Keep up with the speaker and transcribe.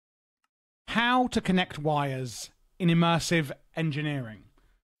How to connect wires in immersive engineering.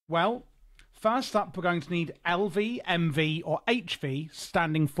 Well, first up, we're going to need LV, MV, or HV,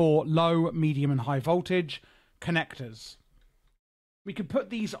 standing for low, medium, and high voltage connectors. We could put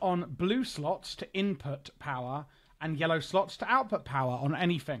these on blue slots to input power and yellow slots to output power on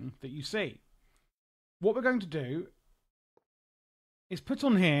anything that you see. What we're going to do is put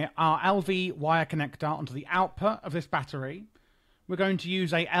on here our LV wire connector onto the output of this battery. We're going to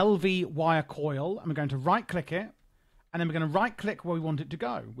use a LV wire coil, and we're going to right-click it, and then we're going to right-click where we want it to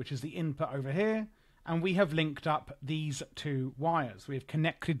go, which is the input over here, and we have linked up these two wires. We have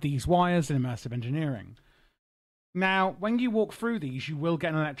connected these wires in immersive engineering. Now, when you walk through these, you will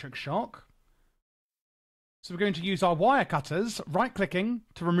get an electric shock. So we're going to use our wire cutters, right-clicking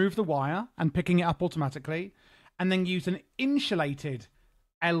to remove the wire and picking it up automatically, and then use an insulated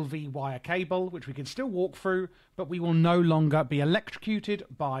LV wire cable, which we can still walk through, but we will no longer be electrocuted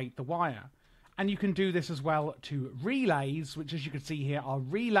by the wire. And you can do this as well to relays, which, as you can see here, are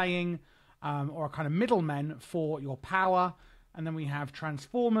relaying or kind of middlemen for your power. And then we have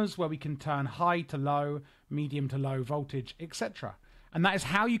transformers where we can turn high to low, medium to low voltage, etc. And that is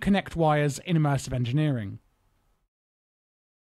how you connect wires in immersive engineering.